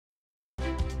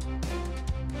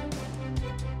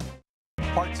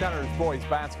Park Center's boys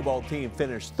basketball team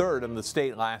finished third in the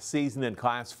state last season in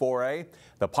Class 4A.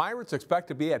 The Pirates expect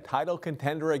to be a title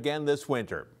contender again this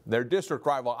winter. Their district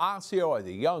rival Osseo is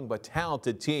a young but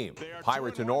talented team.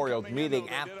 Pirates and Orioles meeting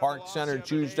at Park Center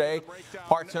Tuesday.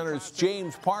 Park Center's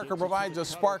James Parker provides a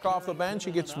spark off the bench.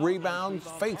 He gets rebounds,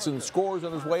 feints and scores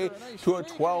on his way to a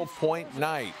 12-point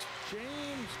night.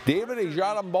 David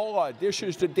Ejadambola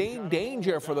dishes to Dain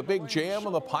Dainja for the big jam,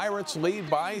 and the Pirates lead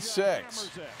by 6.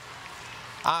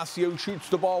 Osseo shoots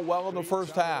the ball well in the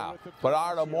first half.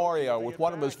 Benard Omooria with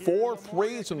one of his 4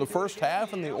 threes in the first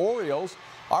half, and the Orioles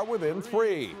are within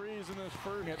 3.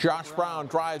 Josh Brown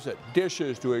drives it,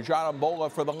 dishes to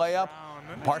Ejadambola for the layup.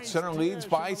 Park Center leads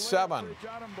by 7.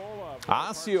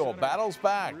 Osseo battles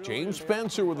back. James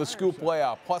Spencer with a scoop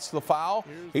layup plus the foul.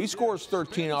 He scores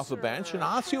 13 off the bench, and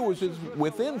Osseo is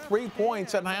within 3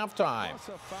 points at halftime.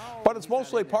 But it's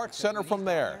mostly Park Center from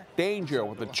there. Dainja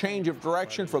with a change of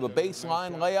direction for the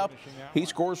baseline layup. He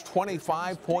scores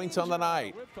 25 points on the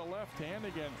night.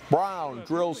 Brown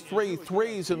drills 3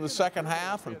 threes in the second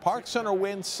half, and Park Center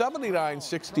wins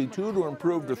 79-62 to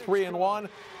improve to 3-1.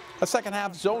 A second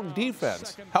half zone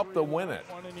defense helped them win it.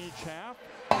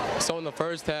 So in the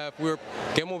first half, we were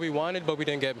getting what we wanted, but we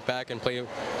didn't get back and play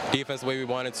defense the way we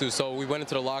wanted to. So we went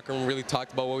into the locker room, really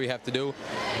talked about what we have to do,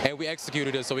 and we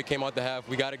executed it. So we came out the half,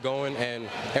 we got it going, and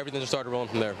everything just started rolling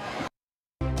from there.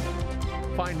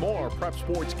 Find more prep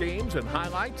sports games and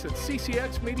highlights at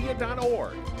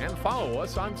ccxmedia.org and follow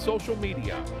us on social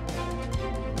media.